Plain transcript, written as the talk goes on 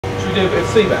we do a bit of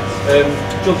sea bass.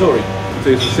 John Dory.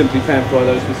 So we simply pan fry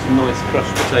those with some nice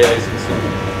crushed potatoes and some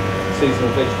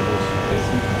seasonal vegetables. With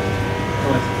some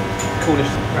nice Cornish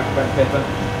crackback pepper.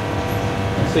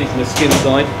 Season the skin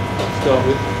side to start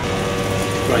with.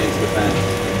 Straight into the pan.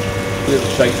 A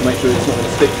little shake to make sure it's not going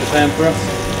to stick to the pan for us.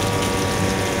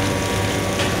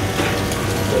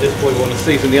 So at this point we want to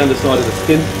season the underside of the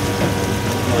skin.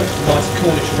 Nice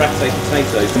Cornish rattay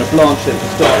potatoes. I'm going to blanch them to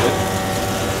start with.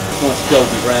 Nice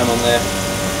golden brown on there.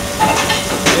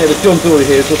 Yeah, the John Dory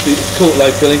here is obviously caught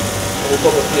locally. And we'll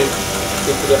pop a few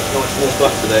into that nice warm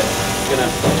butter there. We're going to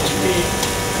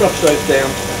crush those down.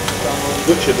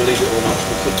 Butcher, believe it or not,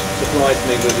 supplies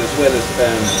me with, as well as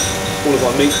all of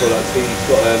our meat products, he's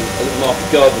got a little market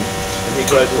garden and he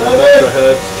grows all the extra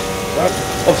herbs.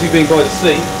 Obviously being by the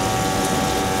sea,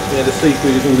 yeah, the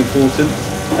seafood is all important.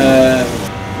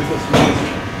 We've got some nice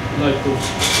local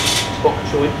bok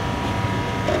choy.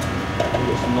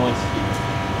 We've got some nice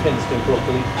 10-skin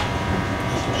broccoli,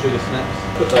 some sugar snaps.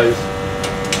 Put those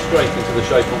straight into the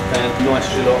chauffe pan. Nice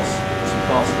shallots, some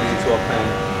parsley into our pan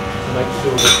to make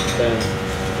sure that the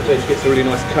veg gets a really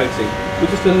nice coating with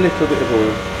just a little bit of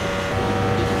oil.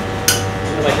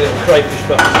 Make a little crayfish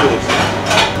butter sauce.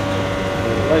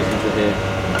 Put those into here.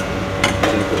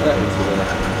 And put that into there.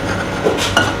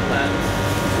 That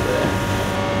into there.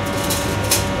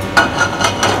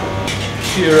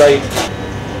 Pureed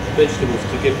vegetables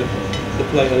to give the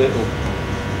plate a little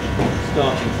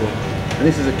starting point. And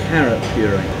this is a carrot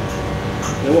puree.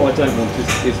 Now what I don't want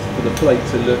is for the plate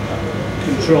to look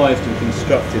contrived and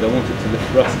constructed. I want it to look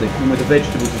rustic. And with the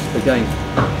vegetables, again,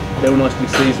 they're all nicely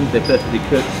seasoned, they're perfectly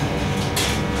cooked,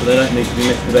 so they don't need to be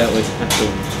messed about with at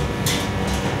all.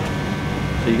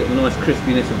 So you've got the nice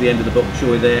crispiness of the end of the bok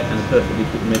choy there and the perfectly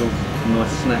cooked middle, some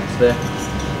nice snaps there.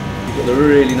 You've got the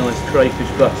really nice crayfish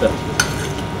butter,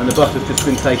 and the butter's just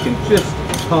been taken just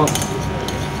past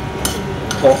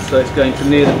hot, so it's going to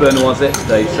near the beurre noisette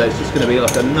stage, so it's just going to be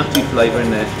like a nutty flavour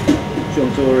in there. John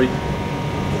Dory,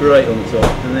 great on the top,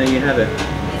 and there you have it.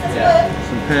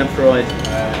 Some pan fried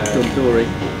John Dory,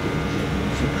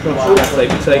 some crushed rattay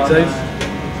potatoes,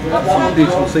 some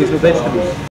beautiful seasonal vegetables.